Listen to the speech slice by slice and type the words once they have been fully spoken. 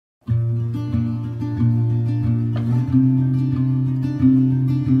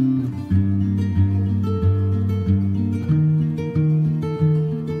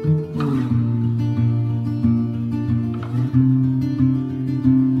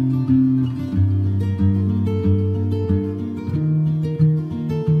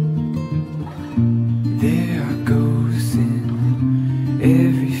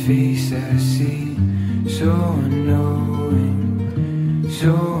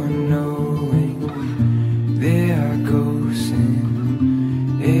knowing there are ghosts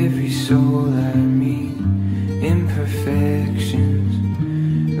in every soul I meet. Imperfections,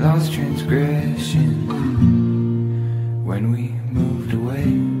 lost transgressions. When we moved away,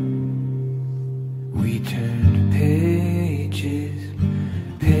 we turned pages,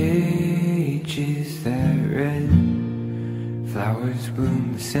 pages that read. Flowers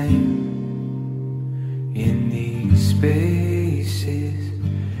bloom the same in these spaces,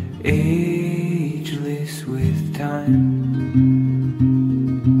 ageless with time.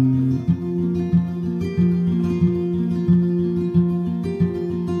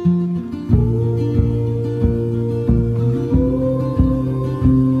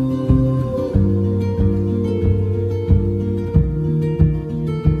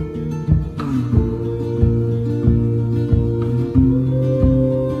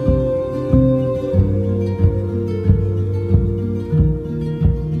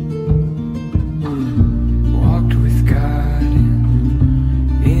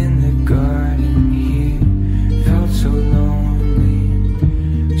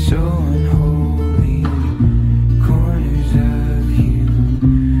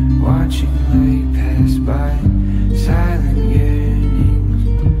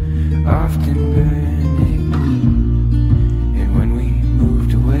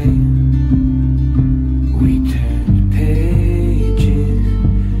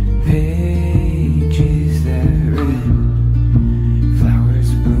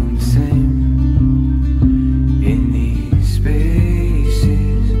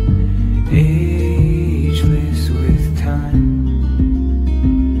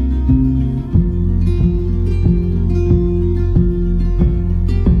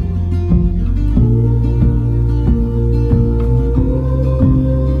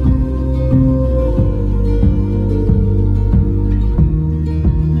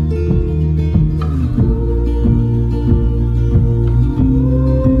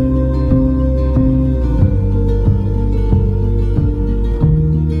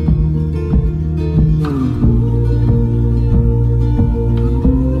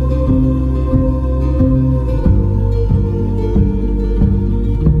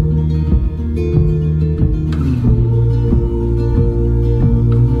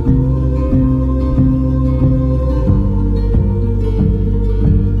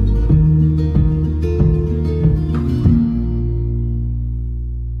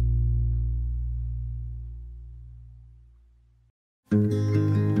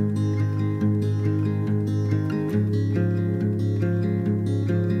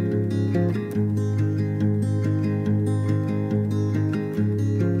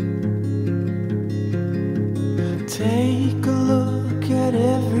 Take a look at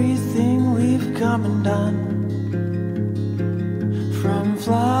everything we've come and done. From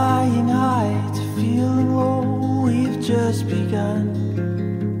flying high to feeling low, we've just begun.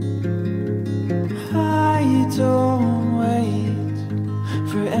 I don't wait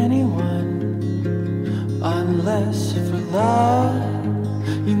for anyone unless for love.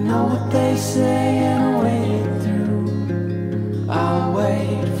 You know what they say, and I'll wait it through. I'll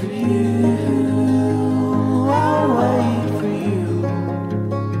wait for you. I'll wait for you.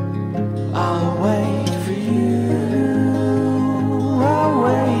 I'll wait for you. I'll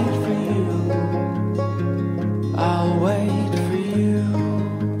wait for you. I'll wait for you.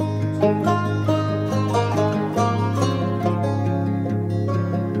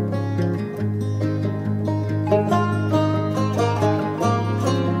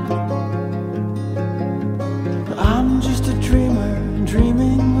 I'm just a dreamer,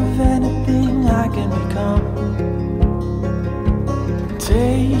 dreaming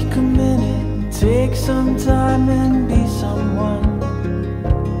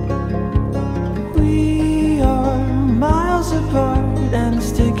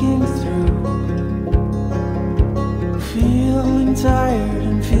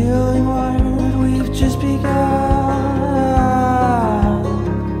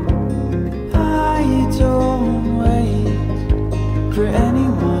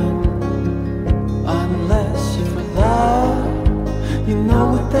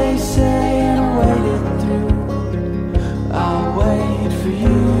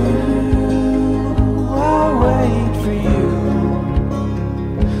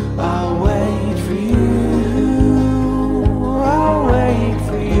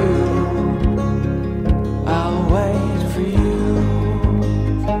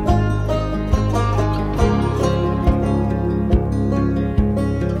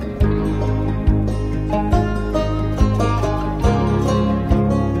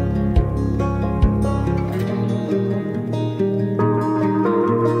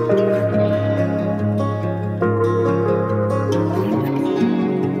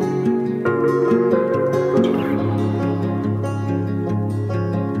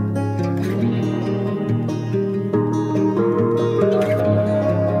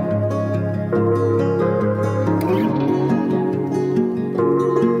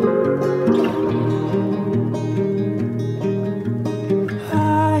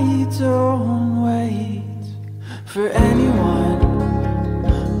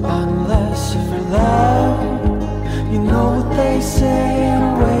love. You know what they say, and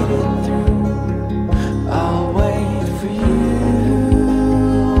I waited through. I'll wait for you.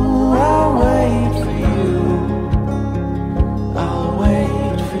 I'll wait for you. I'll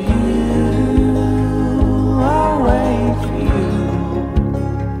wait for you. I'll wait for you.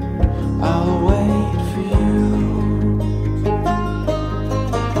 I'll wait for you.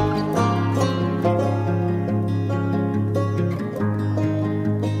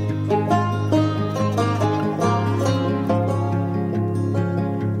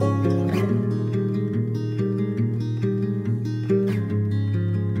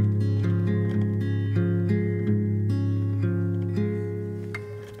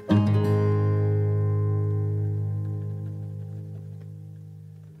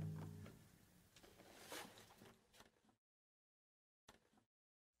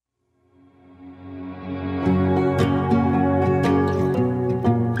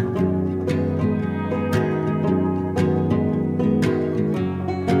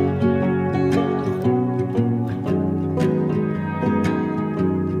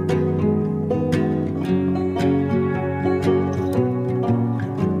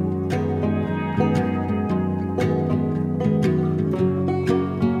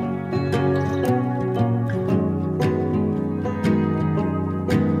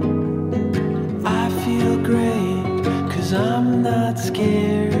 I'm not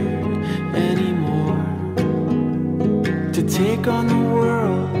scared anymore to take on the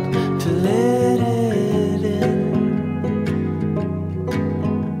world, to let it in.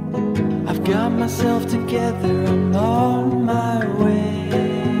 I've got myself together, I'm on my way.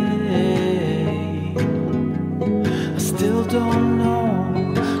 I still don't know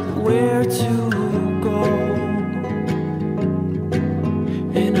where to go,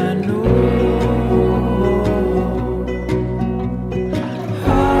 and I know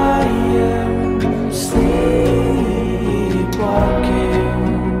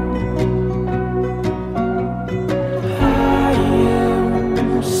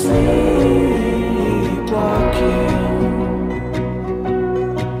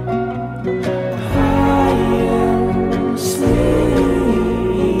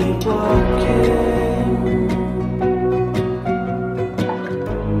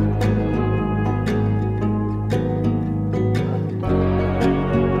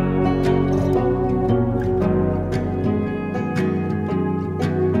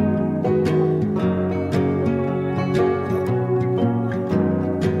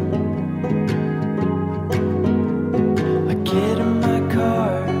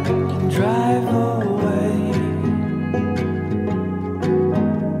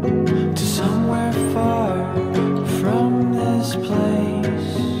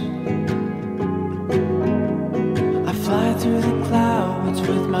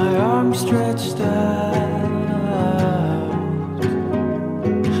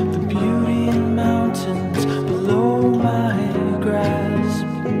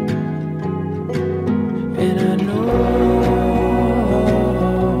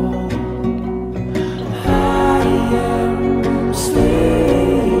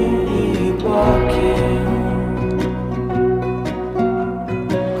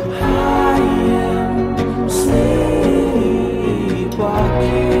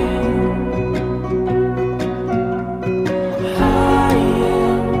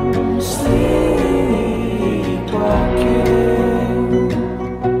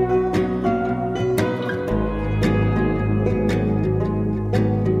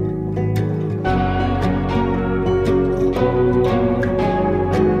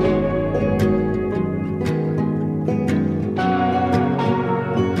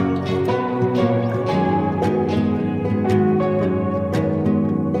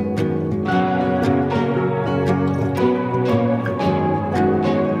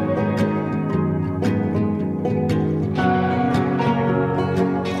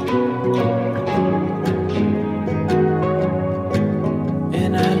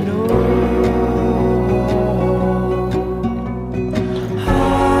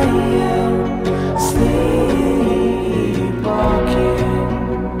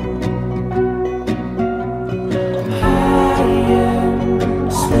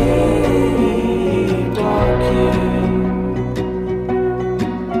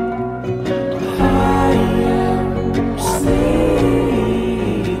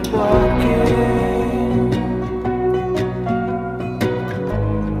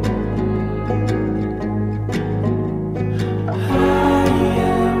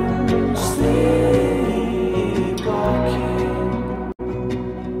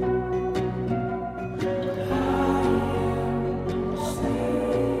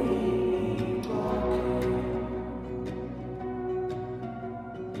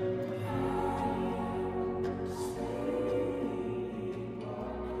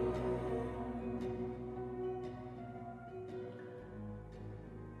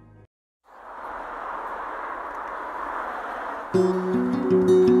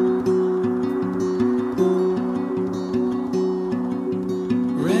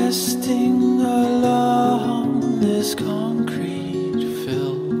Resting along this concrete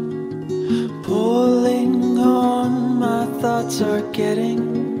fill, pulling on, my thoughts are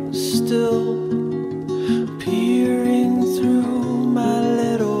getting still, peering through my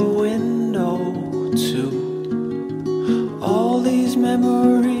little window to all these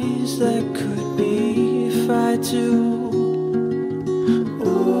memories that could be if I do.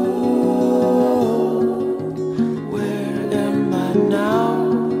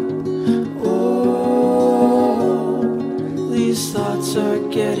 Are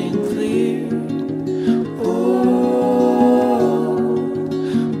getting clear. Oh,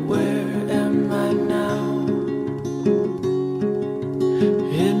 where am I now?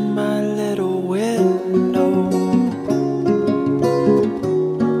 In my little window.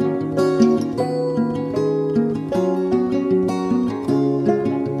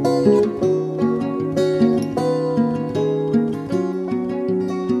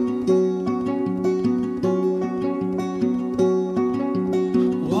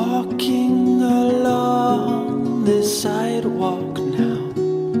 Sidewalk now,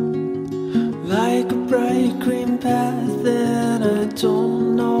 like a bright green path, and I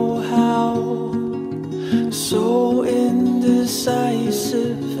don't know how. So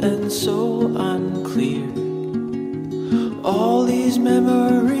indecisive and so unclear. All these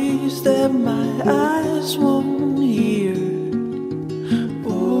memories that my eyes won't hear.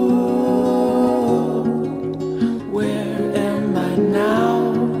 Oh, where am I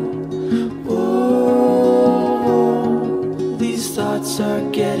now? Thoughts are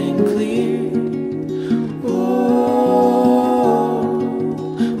getting clear. Oh,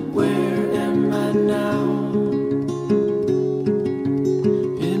 where am I now?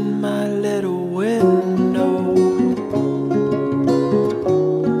 In my little window.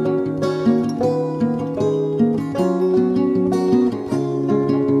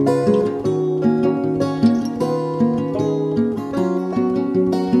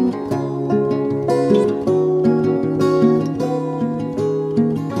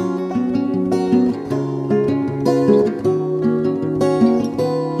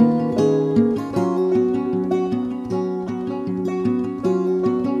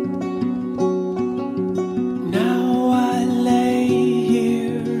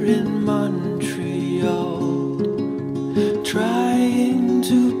 Trying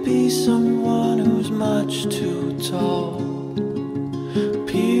to be someone who's much too tall,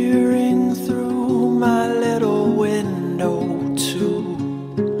 peering through my little window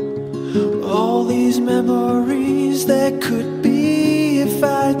to all these memories that could be if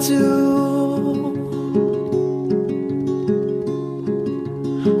I do.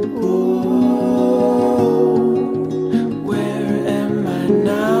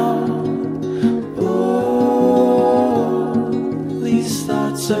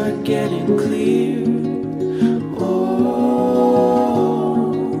 Are getting clear.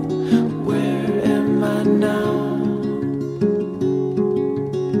 Oh, where am I now?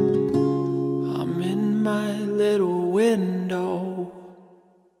 I'm in my little window.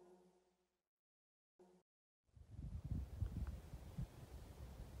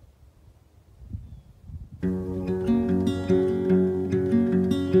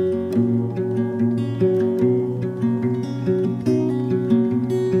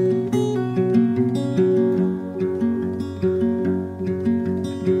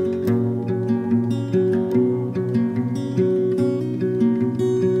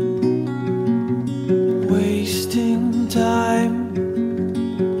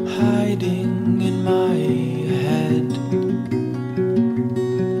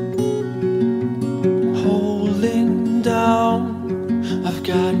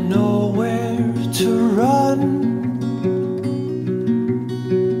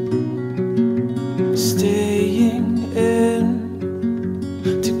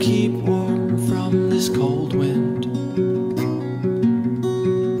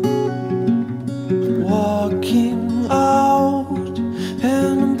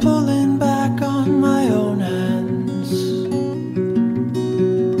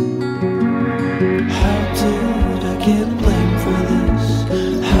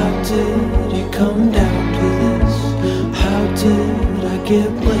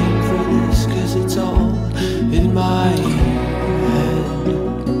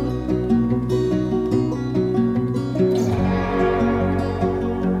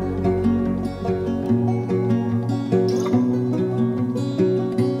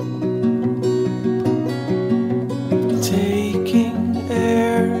 Taking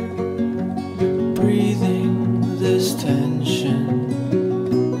air, breathing this tension.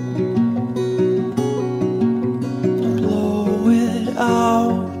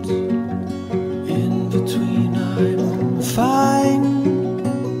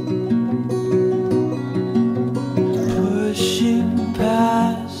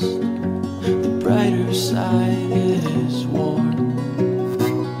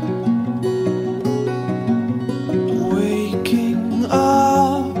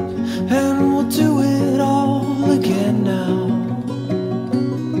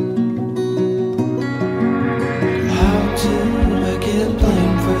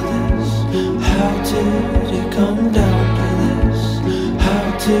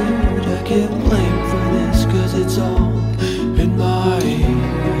 get blamed for this, 'cause it's all in my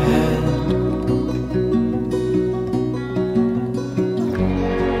head.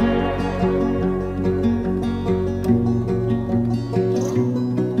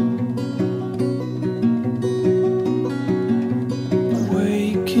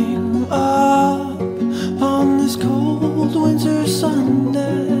 Waking up on this cold winter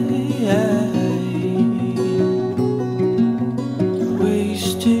Sunday,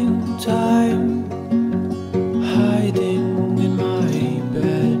 wasting time hiding in my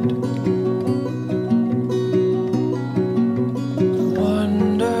bed.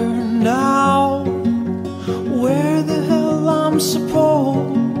 Wonder now where the hell I'm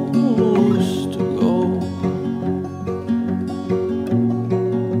supposed to go.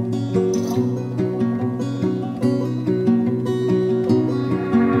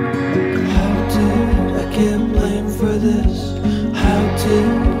 How did I get blamed for this? How did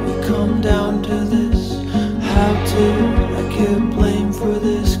it come down to this? How did I get blamed for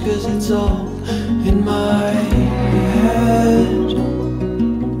this? 'Cause it's all in my head.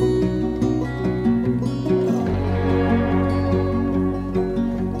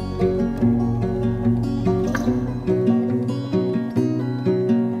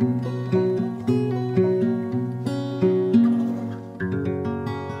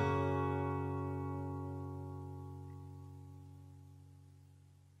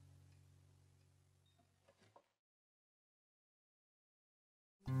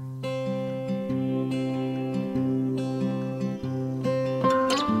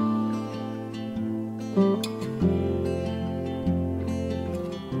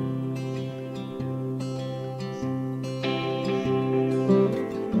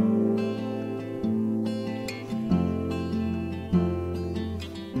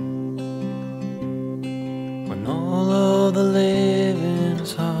 When all of the living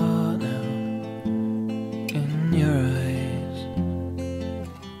is hard now in your eyes,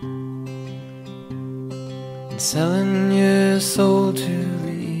 and selling your soul to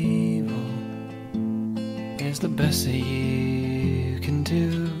the evil is the best that you can do.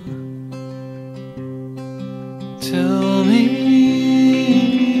 Tell me,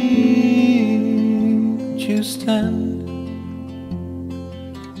 would you stand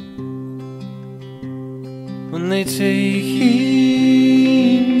when they take you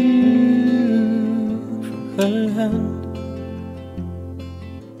from her hand?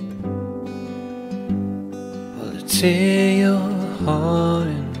 Will it tear your heart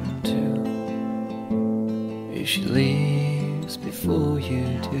in two if she leaves before you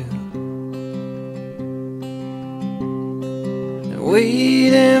do? They're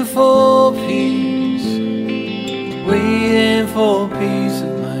waiting for peace, waiting for peace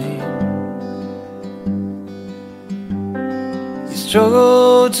of mind.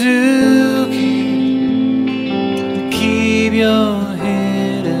 Struggle to keep your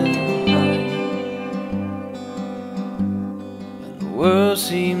head up high, and the world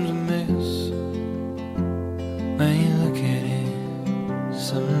seems a mess when you look at it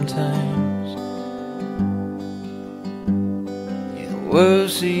sometimes. Yeah, the world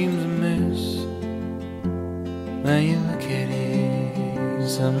seems a mess when you look at it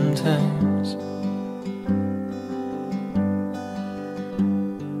sometimes.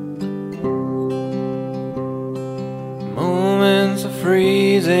 Moments of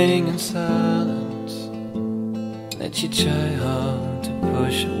freezing in silence that you try hard to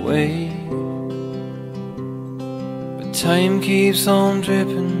push away, but time keeps on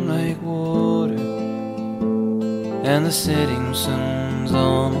dripping like water, and the setting sun's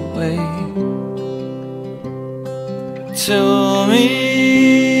on the way. Tell me,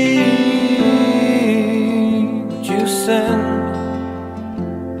 would you stand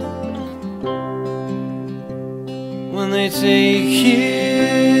when they take you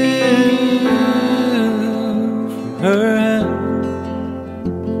from her hand?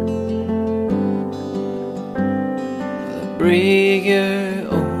 Will it break your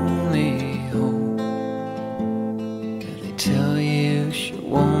only hope if they tell you she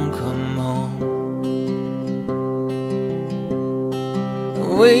won't come home?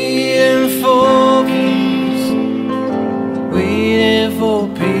 Waiting for peace, waiting for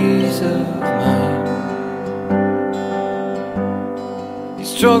peace of mind. You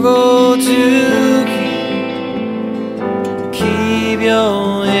struggle to keep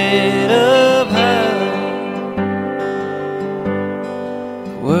your head up high.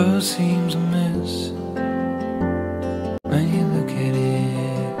 The world seems a mess when you look at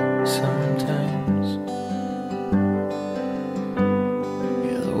it sometimes.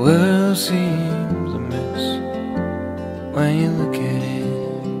 The world seems a mess when you look at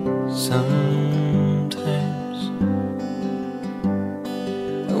it sometimes.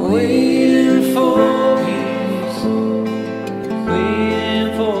 Waiting for peace, waiting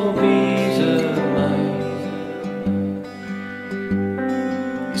for peace of mind.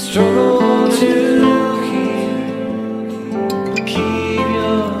 Struggle to keep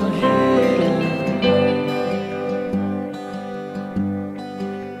your head up.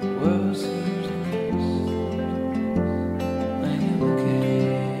 The world seems a mess. I am okay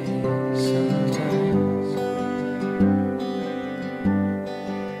sometimes.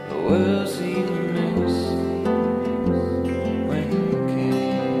 The world seems a mess. When I'm okay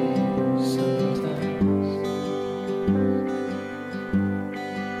sometimes.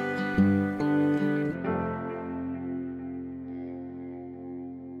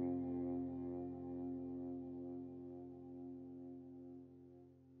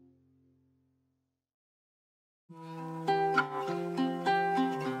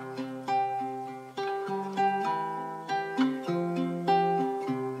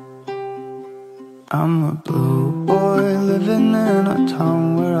 I'm a blue boy living in a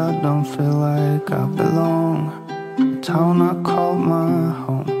town where I don't feel like I belong. A town I call my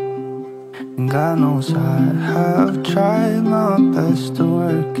home. And God knows I have tried my best to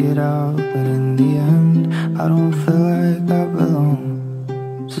work it out, but in the end I don't feel like I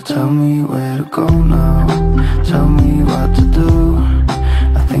belong. So tell me where to go now, tell me what to do.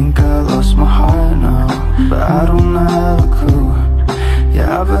 I think I lost my heart now, but I don't have a clue.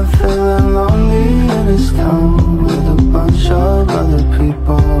 Yeah, I've been feeling lonely in this town with a bunch of other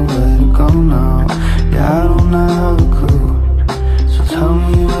people. Where to go now? Yeah, I don't have a clue. So tell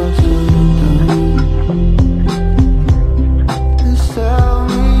me what to do. Just tell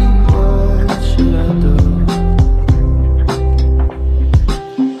me what should I do.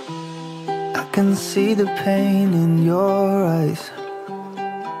 I can see the pain in your eyes.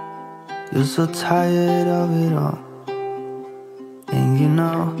 You're so tired of it all. And you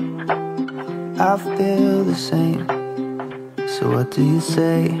know, I feel the same. So what do you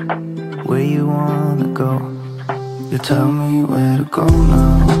say? Where you wanna go? You tell me where to go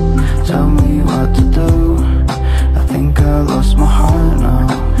now, tell me what to do. I think I lost my heart now,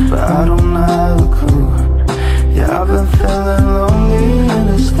 but I don't have a clue. Yeah, I've been feeling lonely in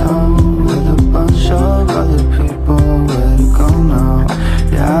this town with a bunch of other people. Where to go now?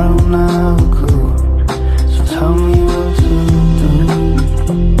 Yeah, I don't have a clue. So tell me what to do.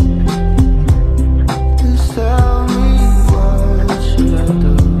 Just tell me what should I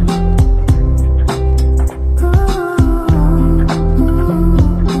do.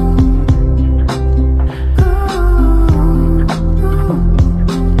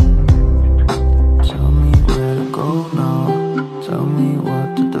 Tell me where to go now, tell me what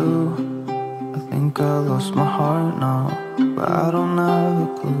to do. I think I lost my heart now, but I don't have a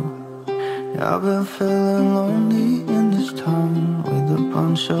clue. Yeah, I've been feeling lonely in this town with a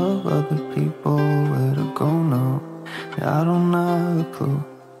bunch of other people. Where to go now? Yeah, I don't have a clue.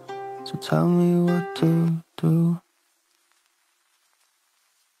 So tell me what to do.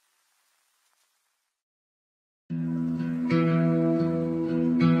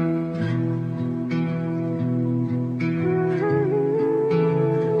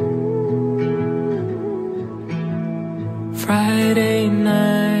 Friday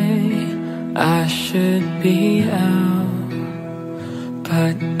night, I should be out,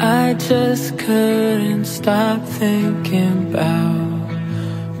 but I just couldn't stop thinking about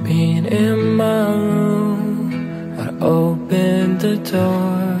being in my room. I opened the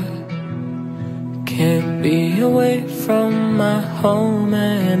door, can't be away from my home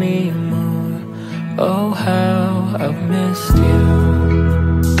anymore. Oh, how I've missed you.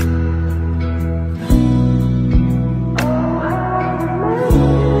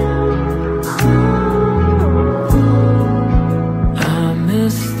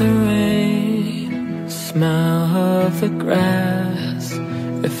 Smell of the grass.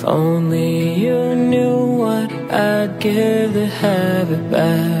 If only you knew what I'd give to have it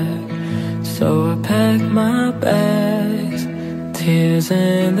back. So I packed my bags, tears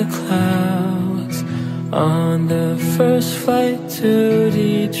in the clouds, on the first flight to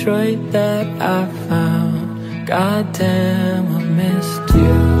Detroit that I found. Goddamn, I missed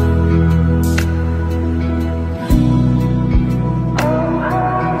you.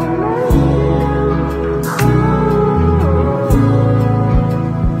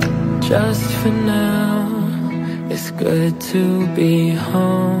 Just for now, it's good to be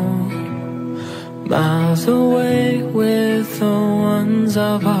home, miles away with the ones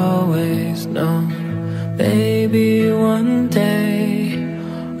I've always known. Maybe one day,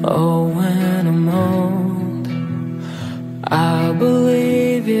 oh, when I'm old, I'll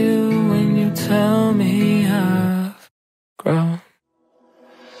believe you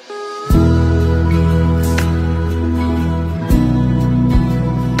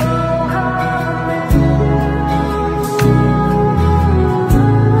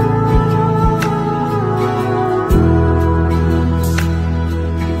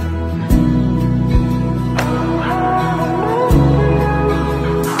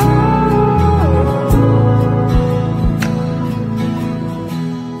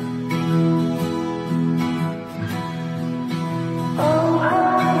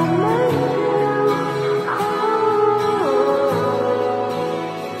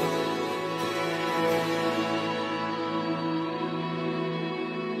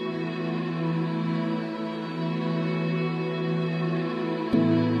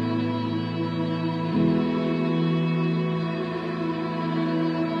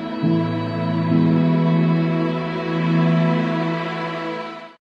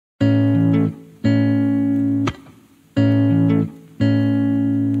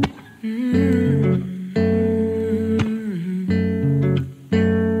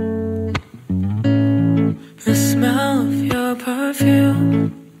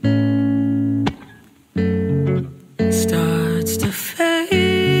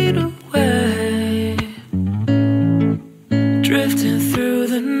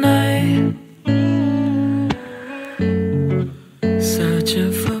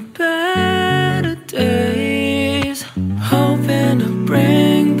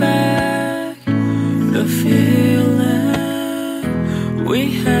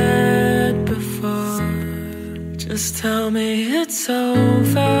Just tell me it's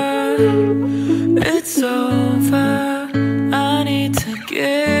over, it's over. I need to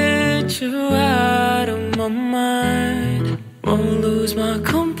get you out of my mind. Won't lose my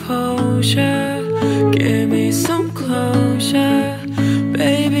composure. Give me some closure.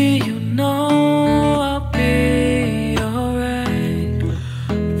 Baby, you know I'll be alright.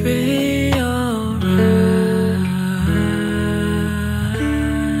 Be alright.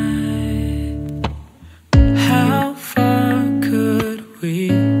 How far could we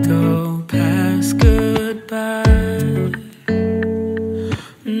go past goodbye?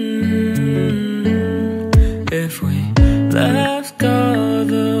 If we left all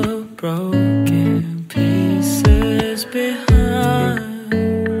the broken pieces behind.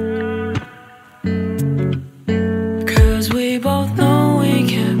 'Cause we both know we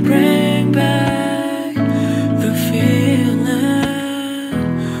can't bring back the feeling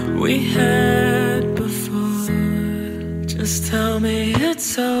we had before. Just tell me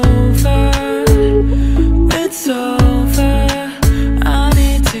it's over, it's over. I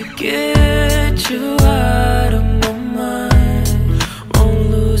need to get you out of my mind. Won't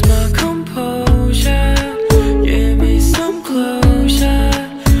lose my composure. Give me some closure.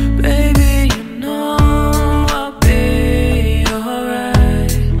 Baby, you know I'll be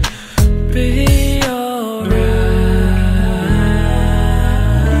alright. Be alright.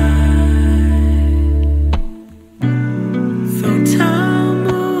 Though time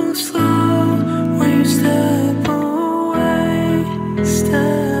moves slow when you step away,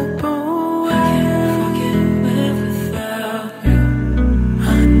 step away. I can't live without you.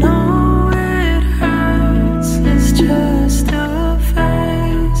 I know it hurts. It's just a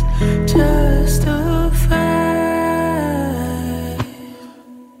phase, just a phase.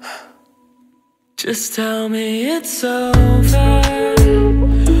 Just tell me it's over,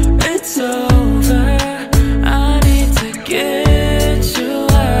 it's over. I need to get you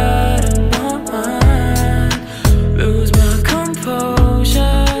out of my mind. Lose my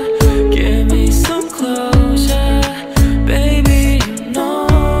composure. Give me some closure. Baby, you know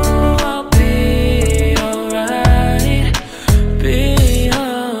I'll be alright. Be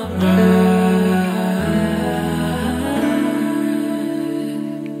alright.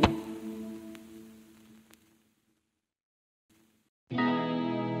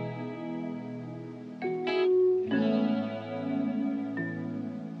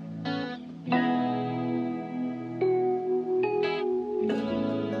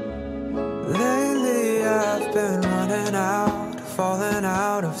 Lately I've been running out, falling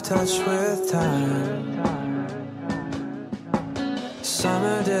out of touch with time.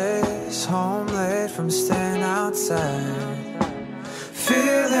 Summer days, home late from staying outside.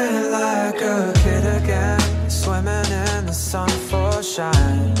 Feeling like a kid again, swimming in the sun for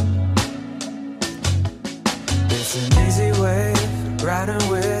shine. It's an easy wave, riding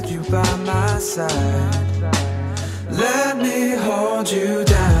with you by my side. Let me hold you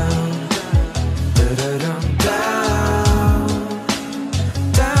down. Da-da-dum, down.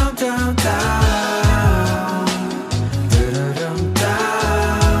 Down, down, down. Da-da-dum,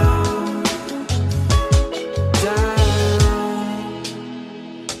 down. Down.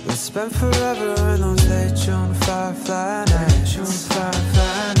 Let's spend forever in those late June firefly nights.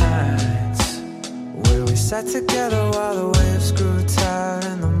 Where we sat together while the waves grew tired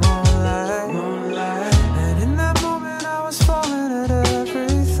in the moonlight. And in that moment I was falling at every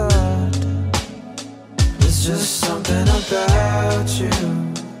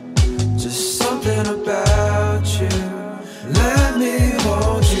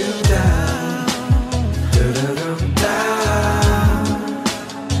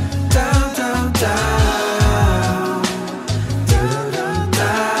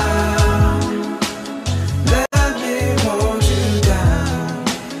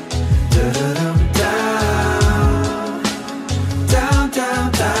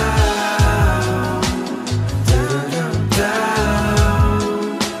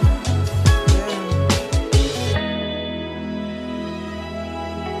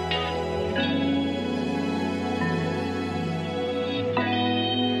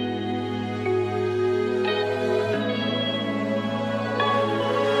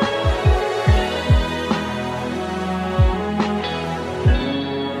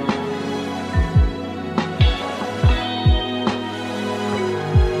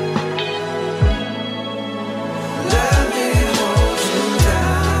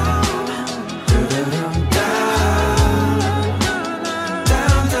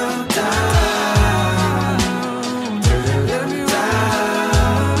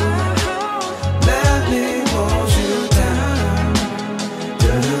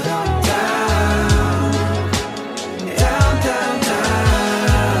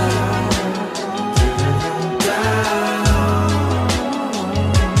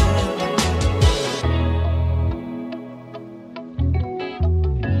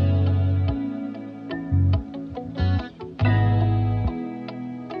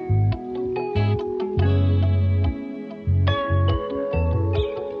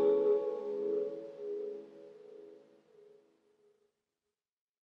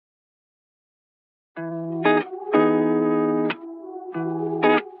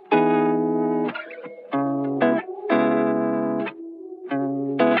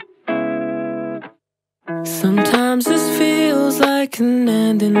Sometimes this feels like an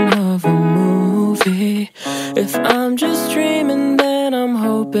ending of a movie. If I'm just dreaming, then I'm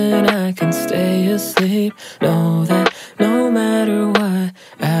hoping I can stay asleep. Know that no matter what,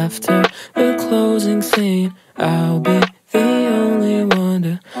 after the closing scene, I'll be the only one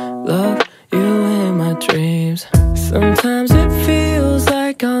to love you in my dreams. Sometimes it feels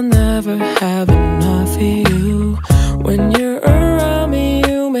like I'll never have enough of you. When you're around me,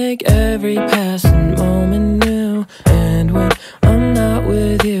 you make every passing moment new. And when I'm not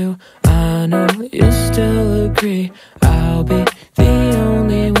with you, I know you'll still agree. I'll be the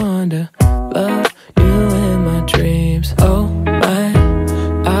only one to love you in my dreams. Oh my,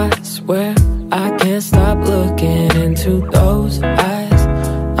 I swear I can't stop looking into those eyes.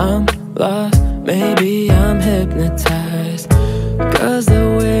 I'm lost, maybe I'm hypnotized. Cause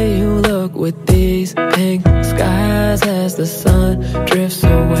the way you look with these pink skies as the sun drifts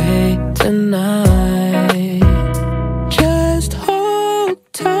away tonight. Just hold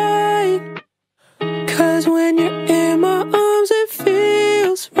tight, cause when you're in my arms it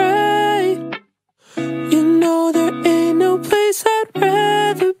feels right. You know there ain't no place I'd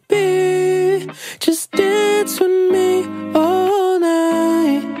rather be. Just dance with me all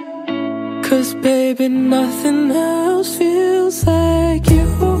night. Cause baby, nothing else feels like you.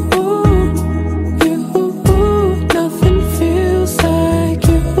 Nothing feels like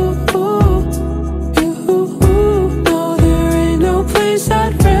you. No, there ain't no place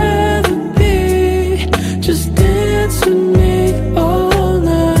I'd rather be. Just dance with me all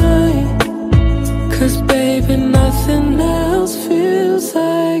night. Cause baby, nothing else feels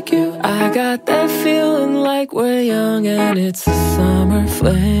like you. I got that feeling like we're young and it's a summer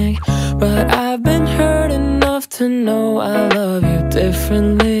fling. But I've been hurt enough to know I love you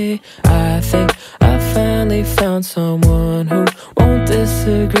differently. I think I finally found someone who won't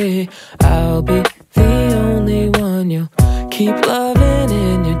disagree. I'll be the only one you'll keep loving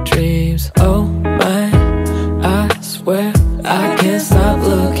in your dreams. Oh my, I swear I can't stop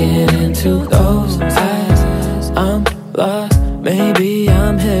looking into those eyes. I'm lost, maybe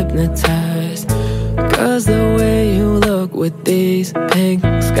I'm hypnotized. Cause the way you look with these pink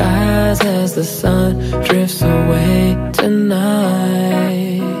skies as the sun drifts away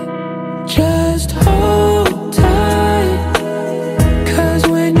tonight. Just hold tight, cause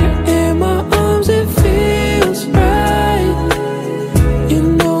when you're in my arms it feels right. You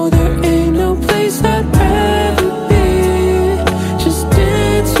know there ain't no place I'd rather be. Just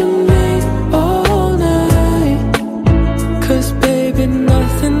dance with me all night. Cause baby,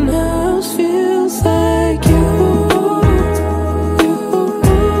 nothing else feels like you.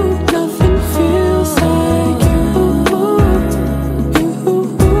 Nothing feels like you.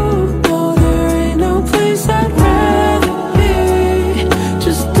 No, there ain't no place I'd rather be.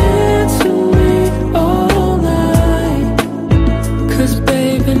 Just dance with me all night. Cause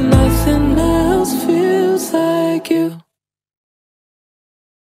baby, nothing else feels like you.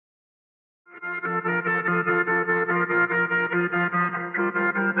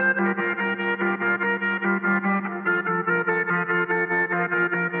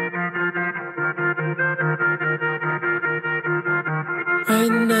 Right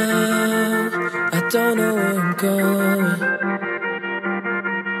now, I don't know where I'm going.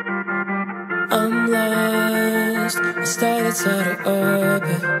 I'm lost, my starlight's out of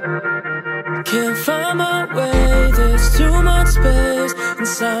orbit. Can't find my way, there's too much space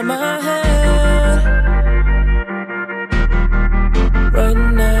inside my head. Right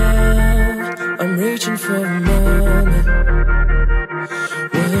now, I'm reaching for a moment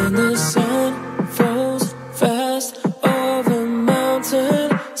when the sun falls fast over mountain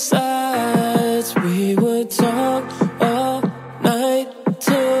sides. We would talk all night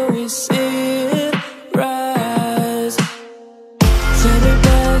till we see it rise. Take me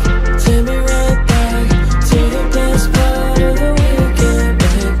back, take me right back to the best part of the weekend.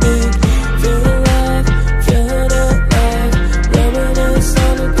 Make me feel alive, feeling alive. Reminisce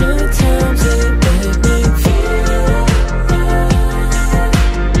on the good times that make me feel alive.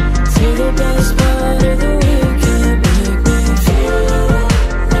 To the best part of the weekend. Make me feel alive.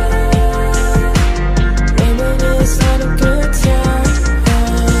 Reminisce on the good times.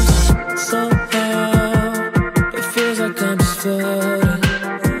 Somehow it feels like I'm just floating.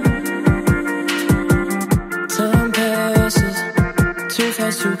 Time passes too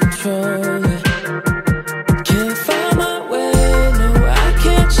fast to control it. Can't find my way, no, I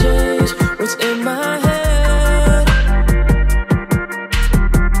can't change what's in my head.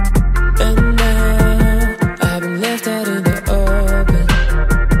 And now I've been left out in the open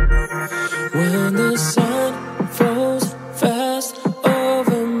when the sun falls fast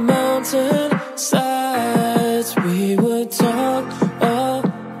over mountain sides.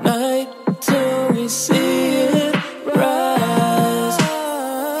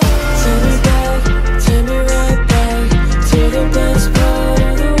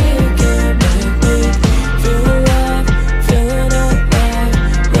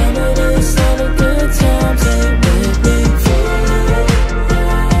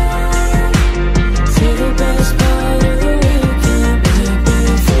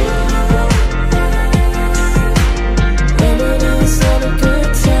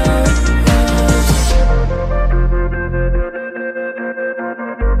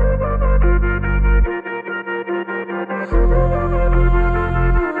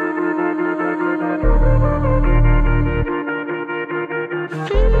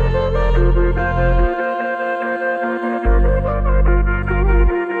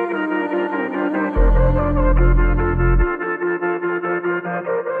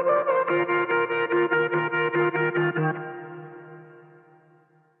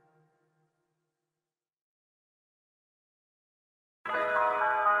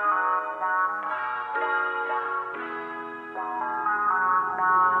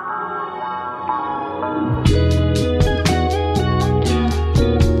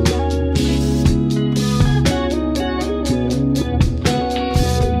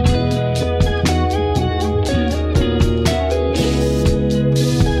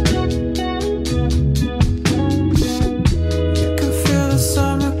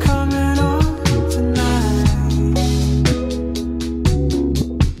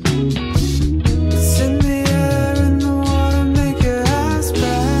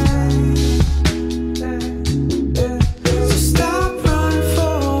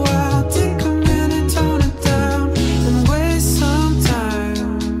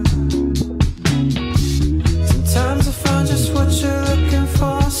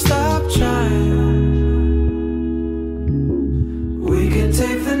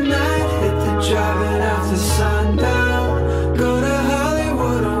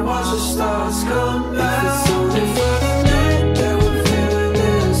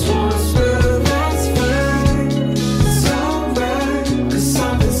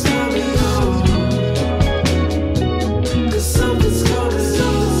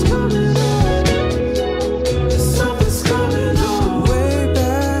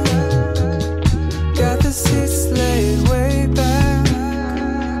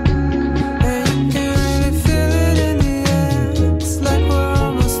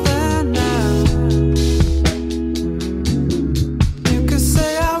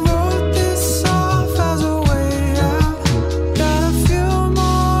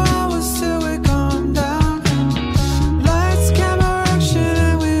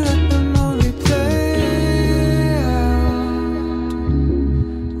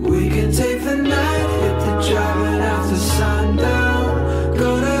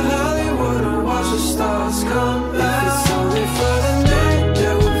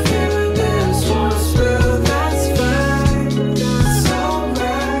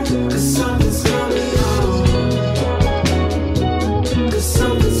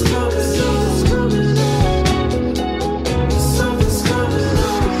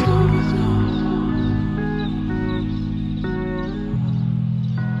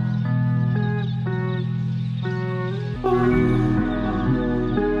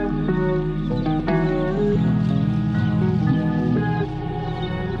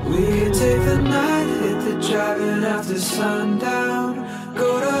 driving after sundown.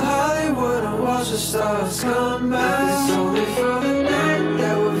 Go to Hollywood and watch the stars come by. It's only for the night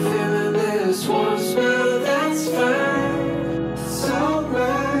that we're feeling this one spell. That's fine, it's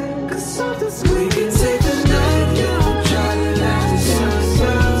alright, 'cause something's we can take the night, you know, driving after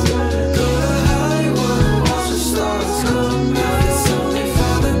sundown. Go to Hollywood and watch the stars come by. It's only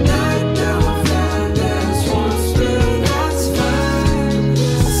for the night that we're feeling this one spell. That's fine,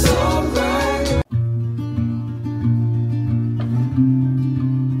 it's alright.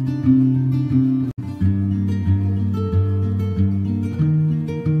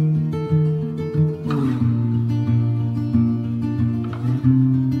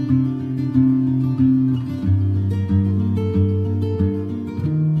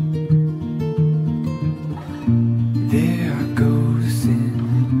 There are ghosts in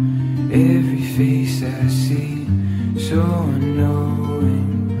every face I see, so unknowing,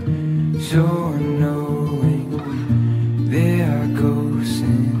 so unknowing. There are ghosts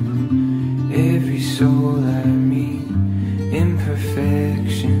in every soul I meet,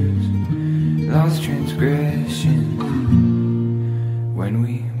 imperfections, lost transgressions. When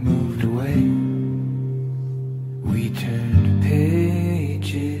we moved away, we turned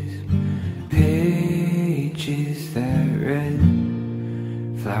pages, pages that read.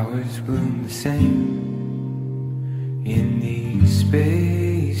 Flowers bloom the same in these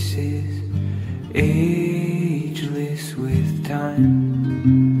spaces, ageless with time.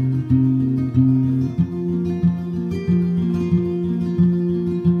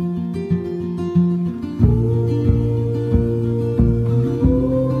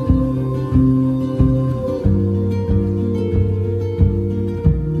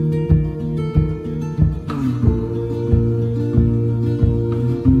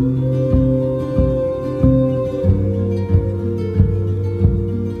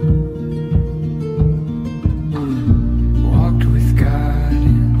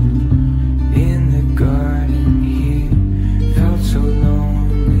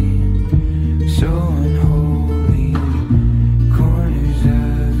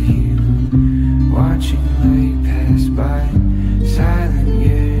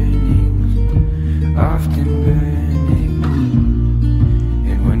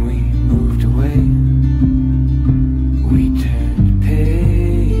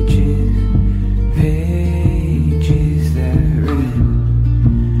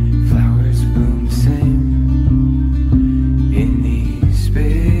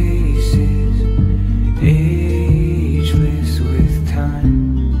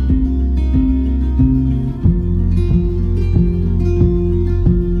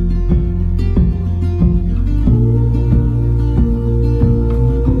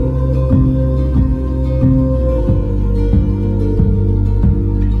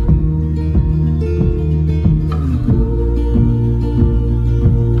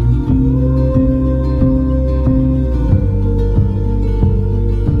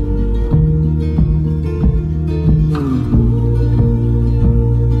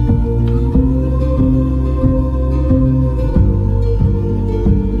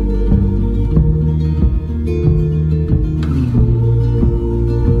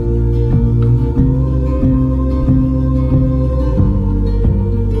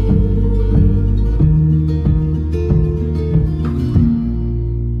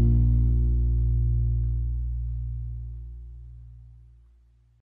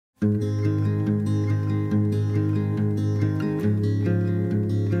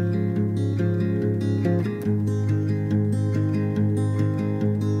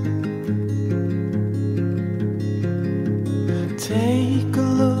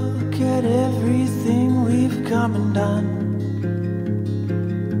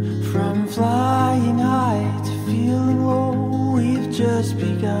 From flying high to feeling low, we've just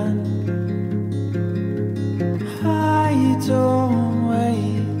begun. I don't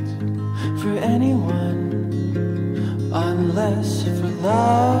wait for anyone unless for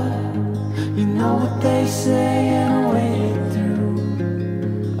love. You know what they say, and I'll wait it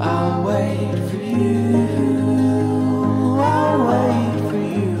through. I'll wait for you. I'll wait for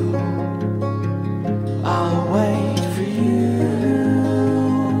you. I'll wait for you.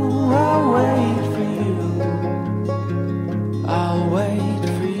 I'll wait for you. I'll wait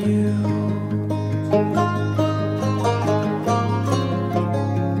for you.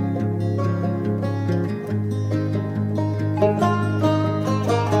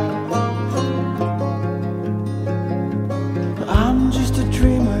 I'm just a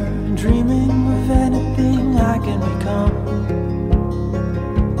dreamer, dreaming of anything I can become.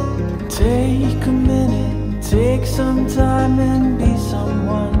 Take a minute, take some time and be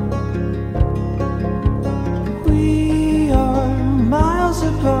someone. We are miles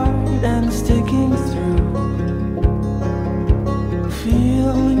apart and sticking through.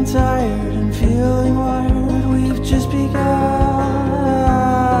 Feeling tired and feeling wired, we've just begun.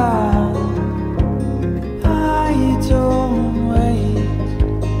 I don't wait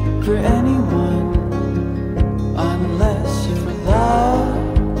for anyone unless for love.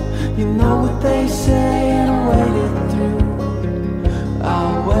 You know what they say, and I'll wait it through.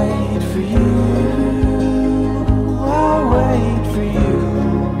 I'll wait for you. I'll wait for you.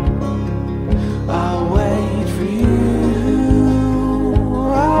 I'll wait for you.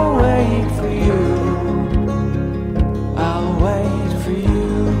 I'll wait for you. I'll wait for you.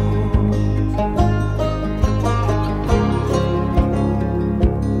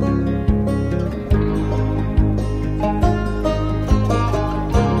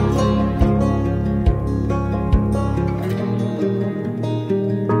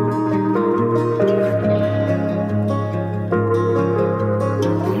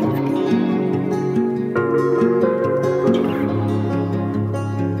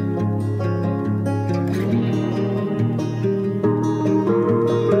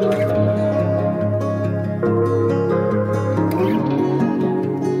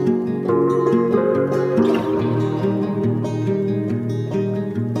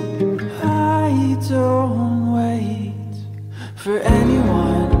 I don't wait for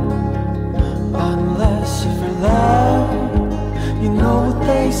anyone unless for love. You know what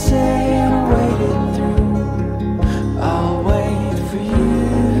they say, and I'll wait it through. I'll wait for you.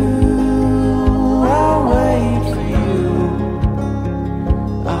 I'll wait for you.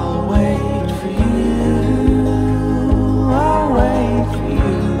 I'll wait for you. I'll wait for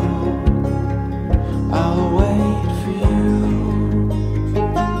you. I'll wait for you.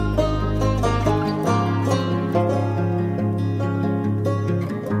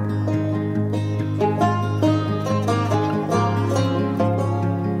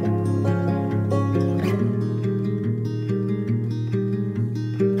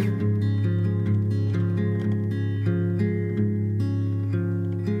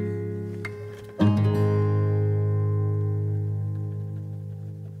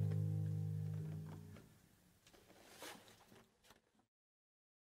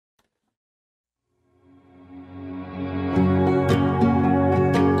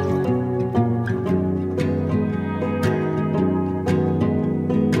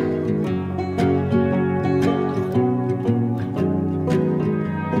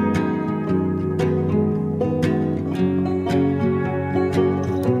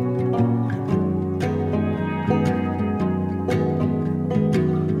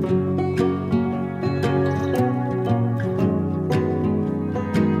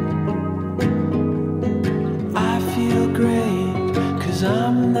 I feel great, 'cause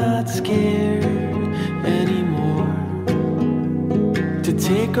I'm not scared anymore. To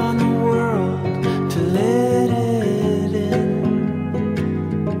take on the world, to let it in.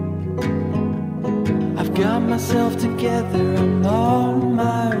 I've got myself together, I'm on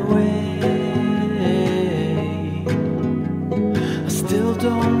my way. I still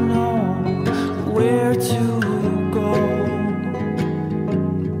don't know where to go,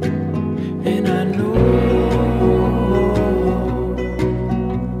 and I know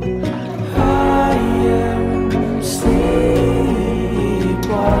I am sleepwalking.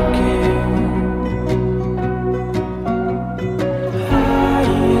 I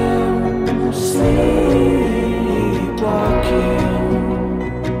am sleepwalking.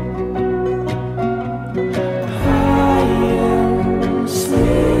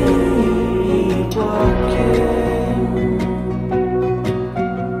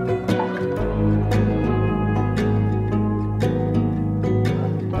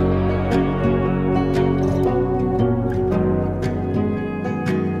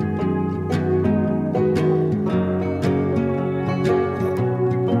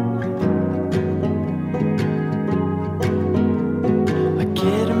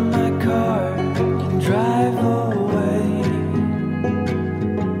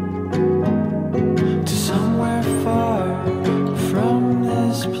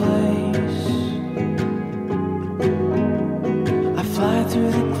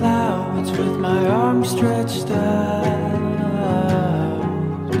 through the clouds with my arms stretched out.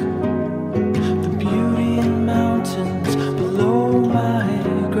 The beauty in mountains below my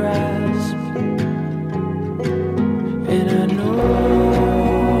grasp. And I know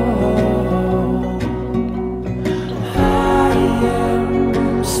I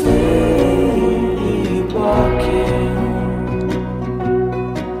am sleepwalking.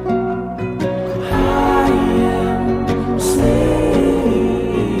 I am sleepwalking.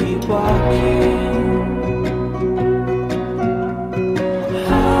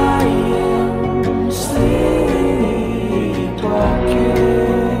 I am sleepwalking.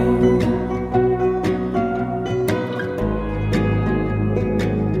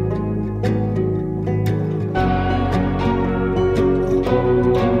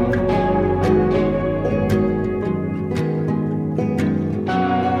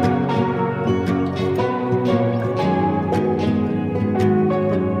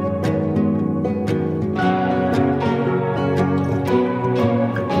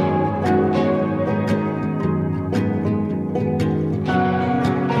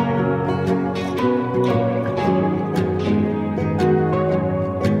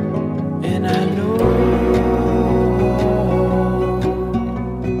 And I know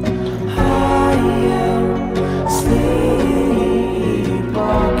I am sleepwalking.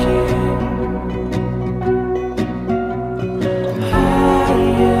 I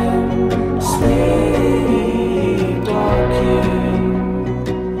am sleepwalking.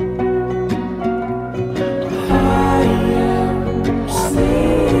 I am sleepwalking. I am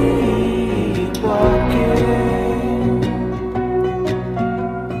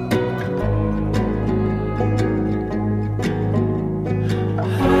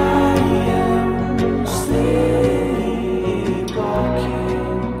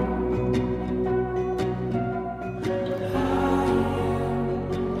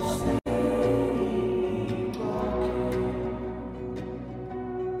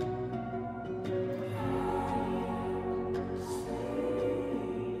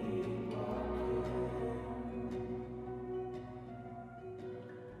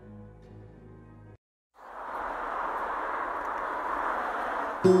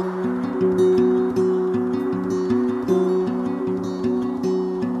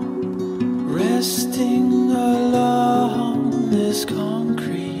resting along this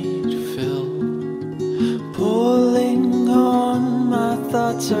concrete fill, pulling on. My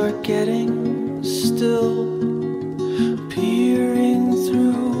thoughts are getting still, peering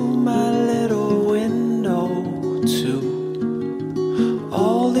through my little window to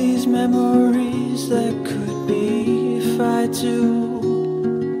all these memories that could be if I do.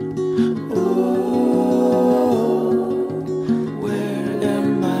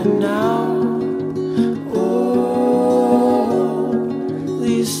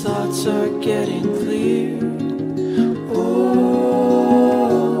 Are getting clear. Oh,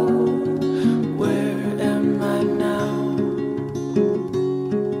 where am I now?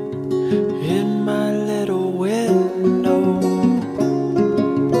 In my little window.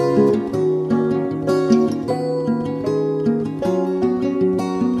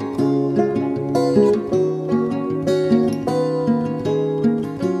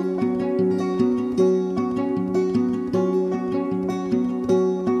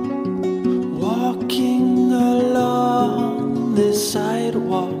 Walking along this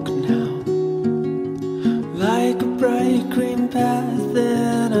sidewalk now, like a bright green path,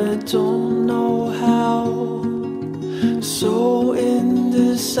 and I don't know how. So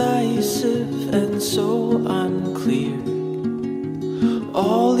indecisive and so unclear.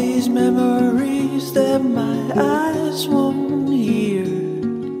 All these memories that my eyes won't hear.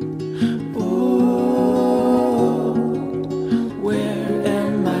 Oh, where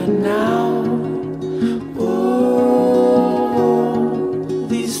am I now?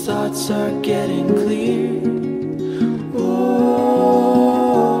 Thoughts are getting clear.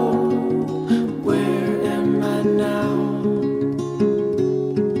 Oh, where am I now?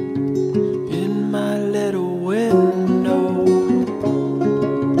 In my little window.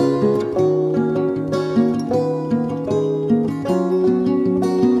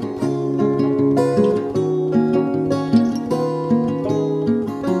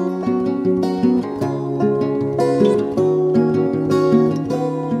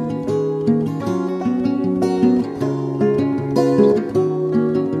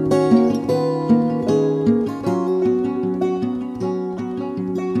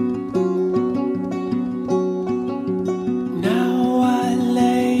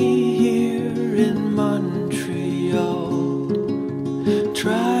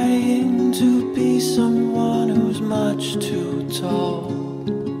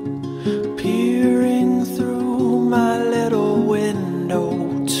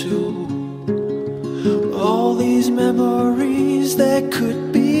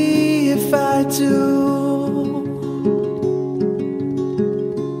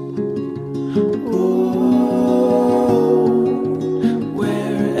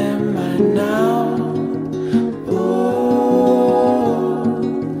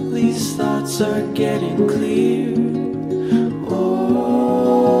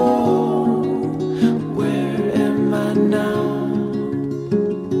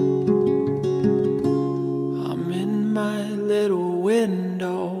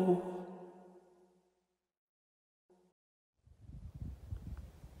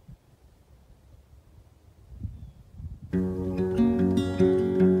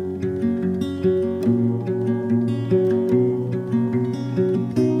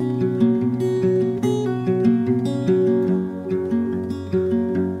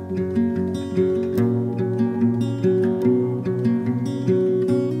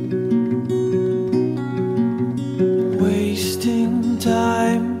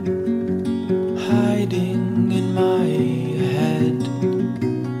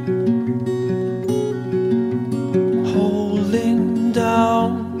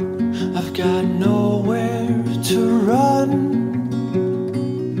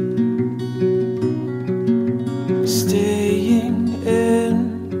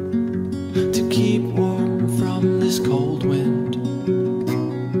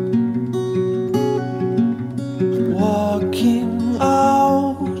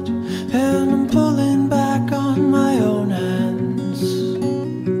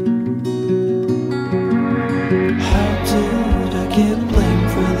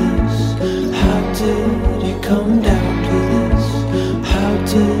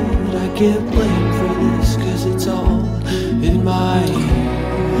 get blamed for this, 'cause it's all in my head.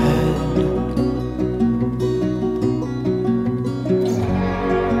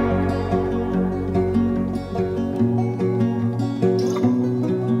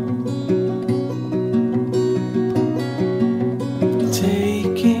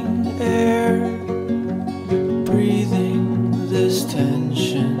 Taking air, breathing this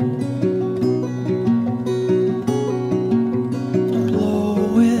tension,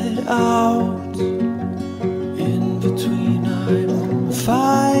 blow it out. In between I'm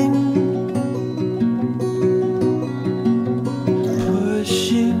fine,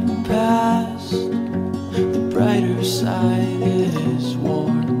 pushing past the brighter side is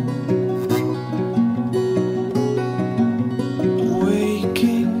warm.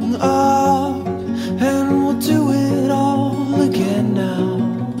 Waking up and we'll do it all again now.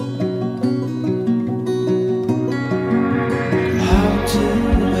 How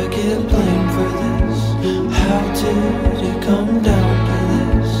did I get blamed for this? How did it come down to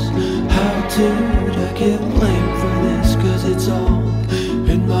this? How did I get blamed for this? 'Cause it's all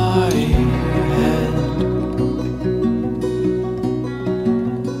in my head.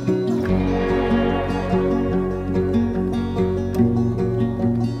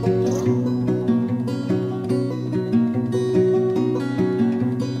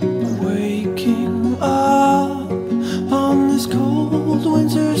 Waking up on this cold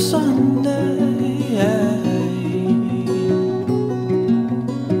winter Sunday,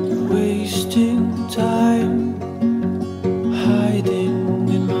 wasting time hiding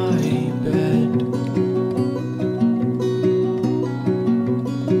in my bed.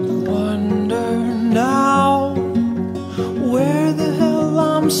 Wonder now where the hell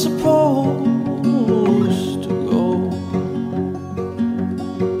I'm supposed to go.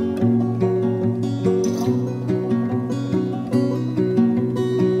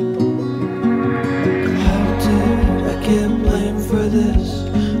 How did I get blamed for this?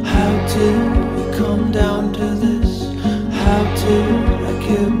 How did it come down to this? How did I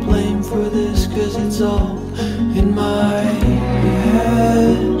get blamed for this? 'Cause it's all in my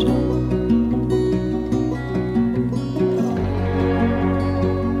head.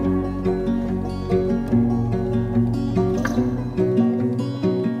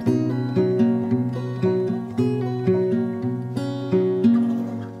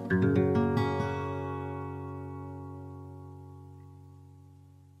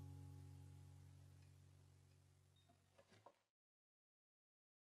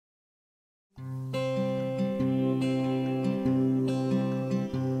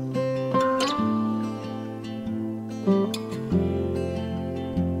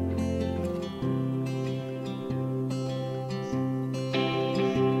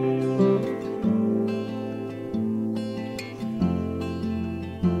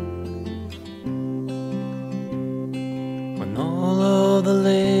 When all of the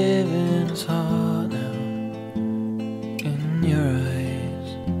living is hard now in your eyes,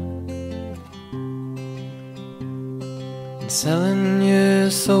 and selling your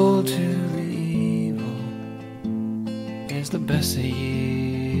soul to the evil is the best that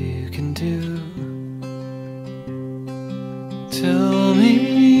you can do. Tell me,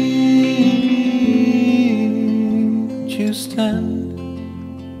 would you stand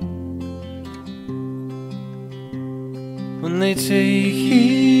when they take you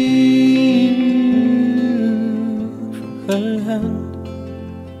from her hand?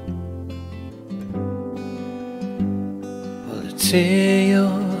 Will it tear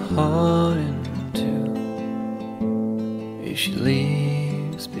your heart in two if she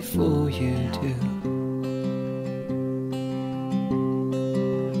leaves before you do?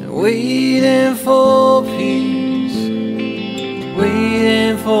 They're waiting for peace,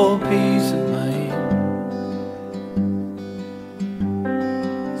 waiting for peace of mind.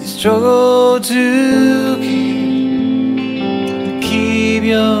 Struggle to keep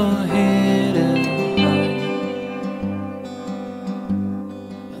your head high,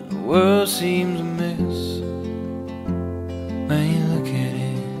 and the world seems a mess when you look at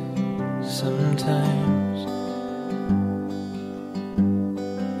it sometimes.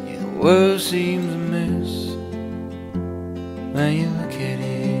 Yeah, the world seems a mess when you look at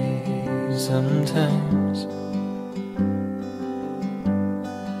it sometimes.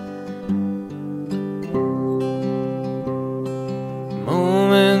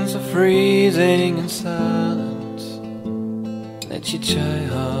 Moments of freezing and silence that you try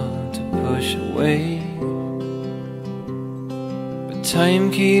hard to push away, but time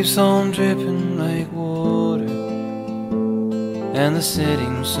keeps on dripping like water, and the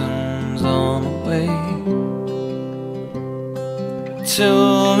setting sun's on the way.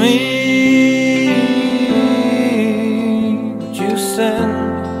 tell me what you send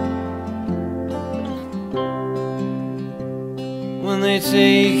when they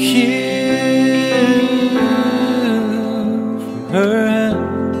take you from her hand.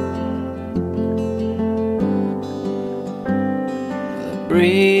 The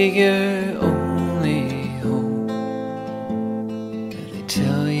break your only hope that they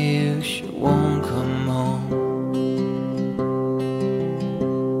tell you she won't come home.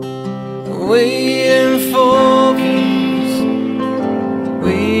 Waiting for peace,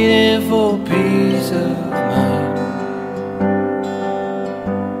 waiting for peace of mind.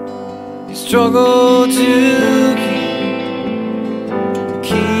 You struggle to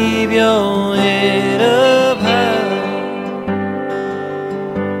keep your head up high.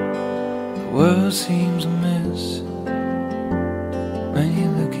 The world seems a mess when you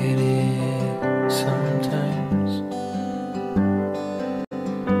look at it sometimes.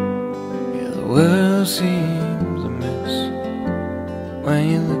 The world seems a mess when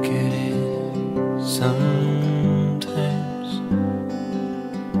you look at it sometimes.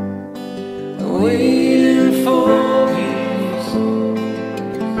 Waiting for peace,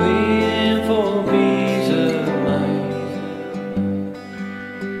 waiting for peace of mind.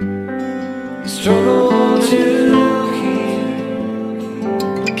 You struggle to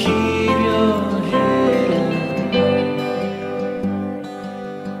keep your head up.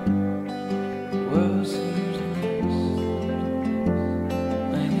 World seems a mess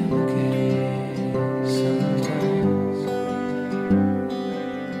when you look at it sometimes.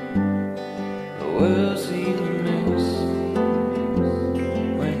 The world seems a mess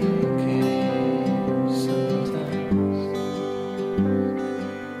when you look at it sometimes.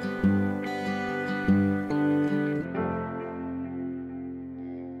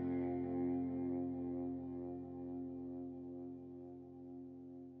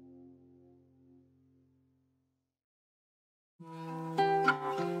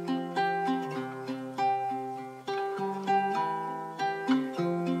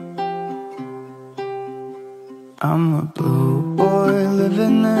 I'm a blue boy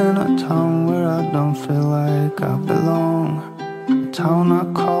living in a town where I don't feel like I belong. A town I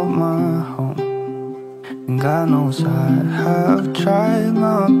call my home. And God knows I have tried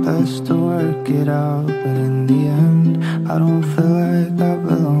my best to work it out, but in the end I don't feel like I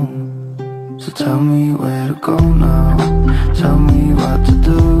belong. So tell me where to go now, tell me what to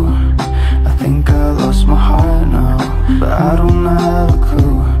do. I think I lost my heart now, but I don't have a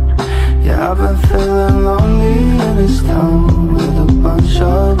clue. Yeah, I've been feeling lonely in this town with a bunch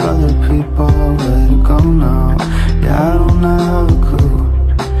of other people. Where to go now? Yeah, I don't have a clue.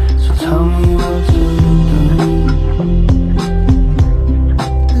 So tell me what to do.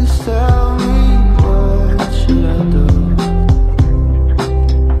 Just tell me what should I do.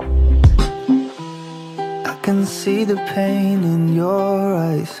 I can see the pain in your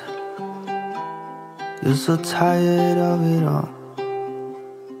eyes. You're so tired of it all.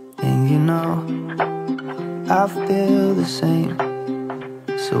 And you know, I feel the same.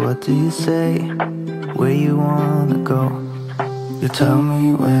 So what do you say? Where you wanna go? You tell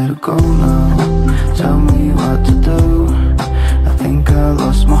me where to go now, tell me what to do. I think I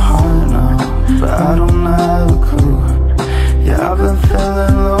lost my heart now, but I don't have a clue. Yeah, I've been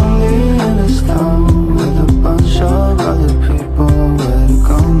feeling lonely in this town with a bunch of other people. Where to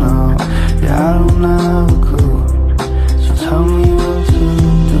go now? Yeah, I don't have a clue. So tell me what to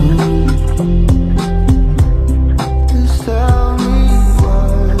do. Just tell me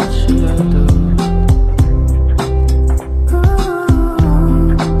what should I do.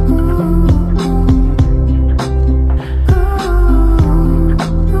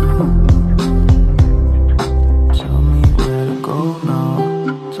 Tell me where to go now,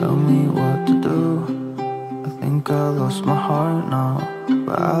 tell me what to do. I think I lost my heart now,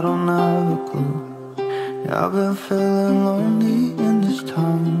 but I don't have a clue. Yeah, I've been feeling lonely in this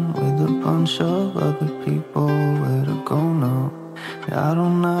town with a bunch of other people. Where to go now? Yeah, I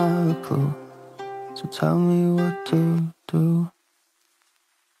don't have a clue. So tell me what to do.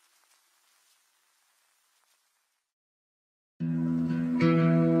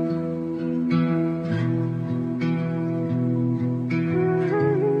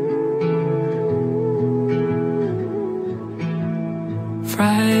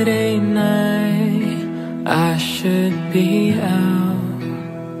 Friday night, I should be out,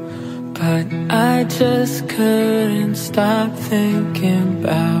 but I just couldn't stop thinking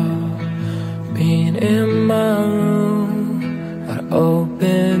about being in my room. I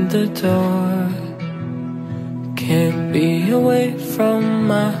opened the door, can't be away from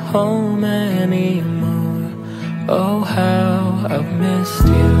my home anymore. Oh, how I've missed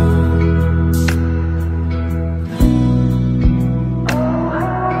you.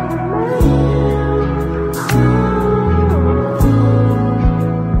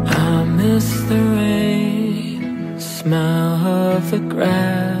 I miss the rain, smell of the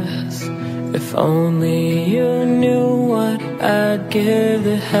grass. If only you knew what I'd give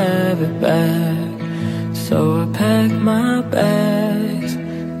to have it back. So I packed my bags,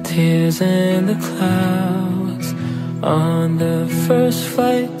 tears in the clouds, on the first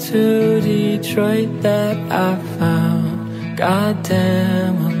flight to Detroit that I found.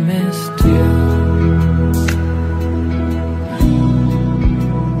 Goddamn, I missed you.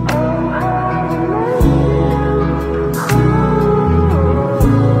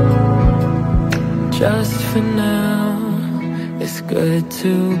 Just for now, it's good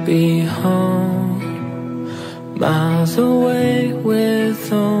to be home, miles away with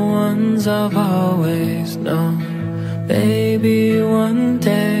the ones I've always known. Maybe one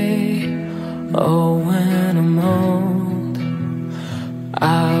day, oh, when I'm old,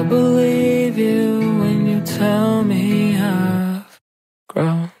 I'll believe you when you tell me I've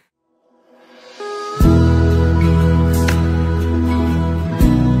grown.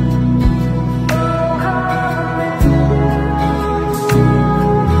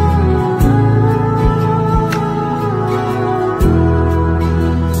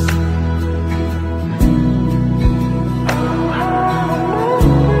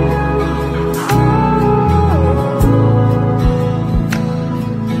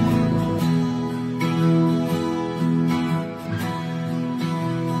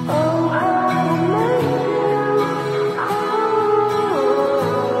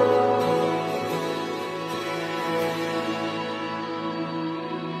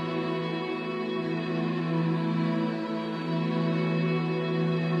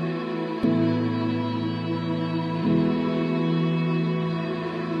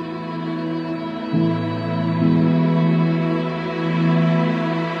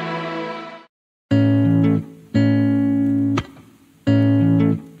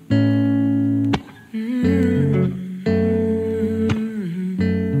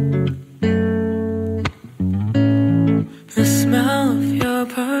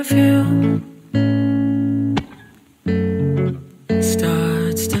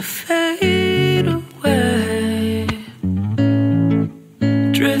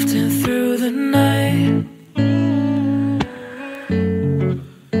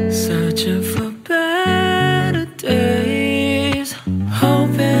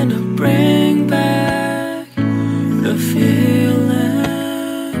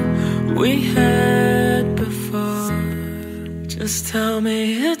 Just tell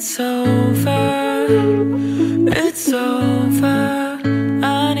me it's over, it's over.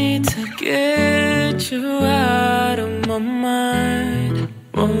 I need to get you out of my mind.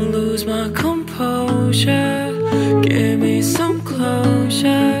 Lose my composure, give me some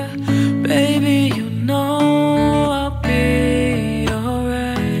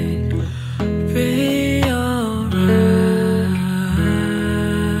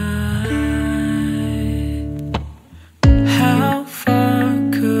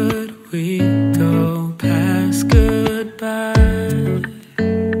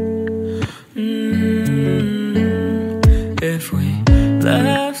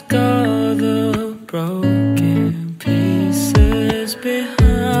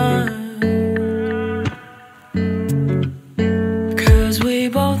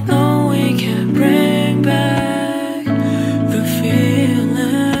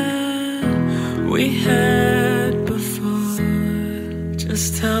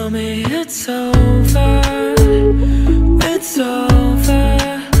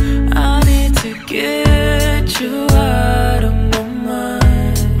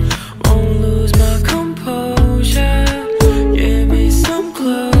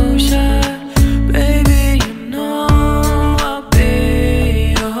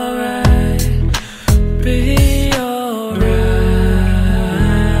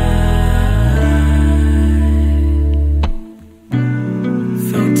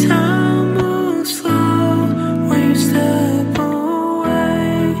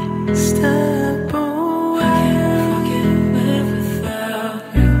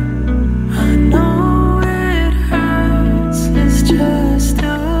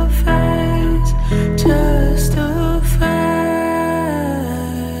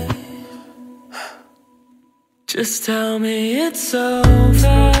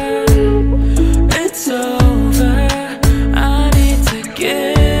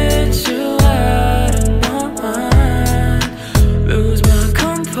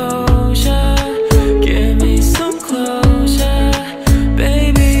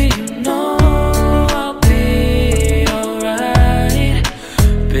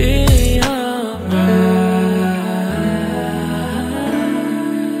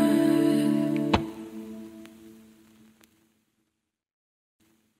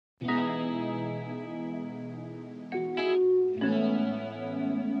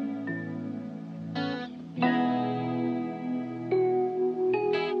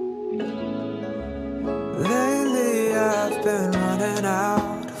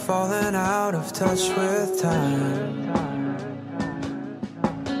touch with time.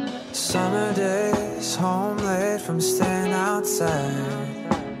 Summer days, home late from staying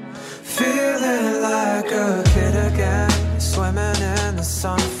outside. Feeling like a kid again, swimming in the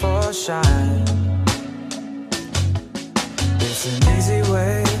sun for shine. It's an easy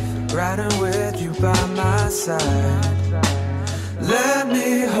wave, riding with you by my side. Let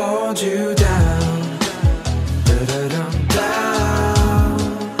me hold you down, da-da-dum, down,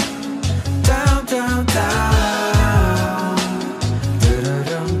 down, down, down,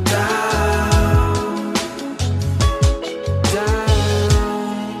 da-da-dum, down,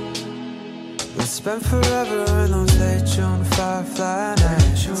 down. We'll spend forever in those late June firefly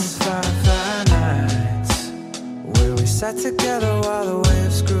nights, where we sat together while the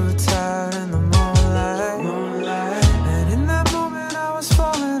waves grew tired in the moonlight. And in that moment I was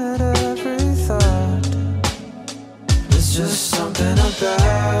falling at every thought. There's just something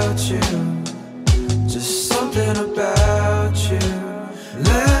about you, just something about you.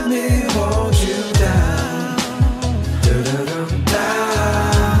 Let me hold you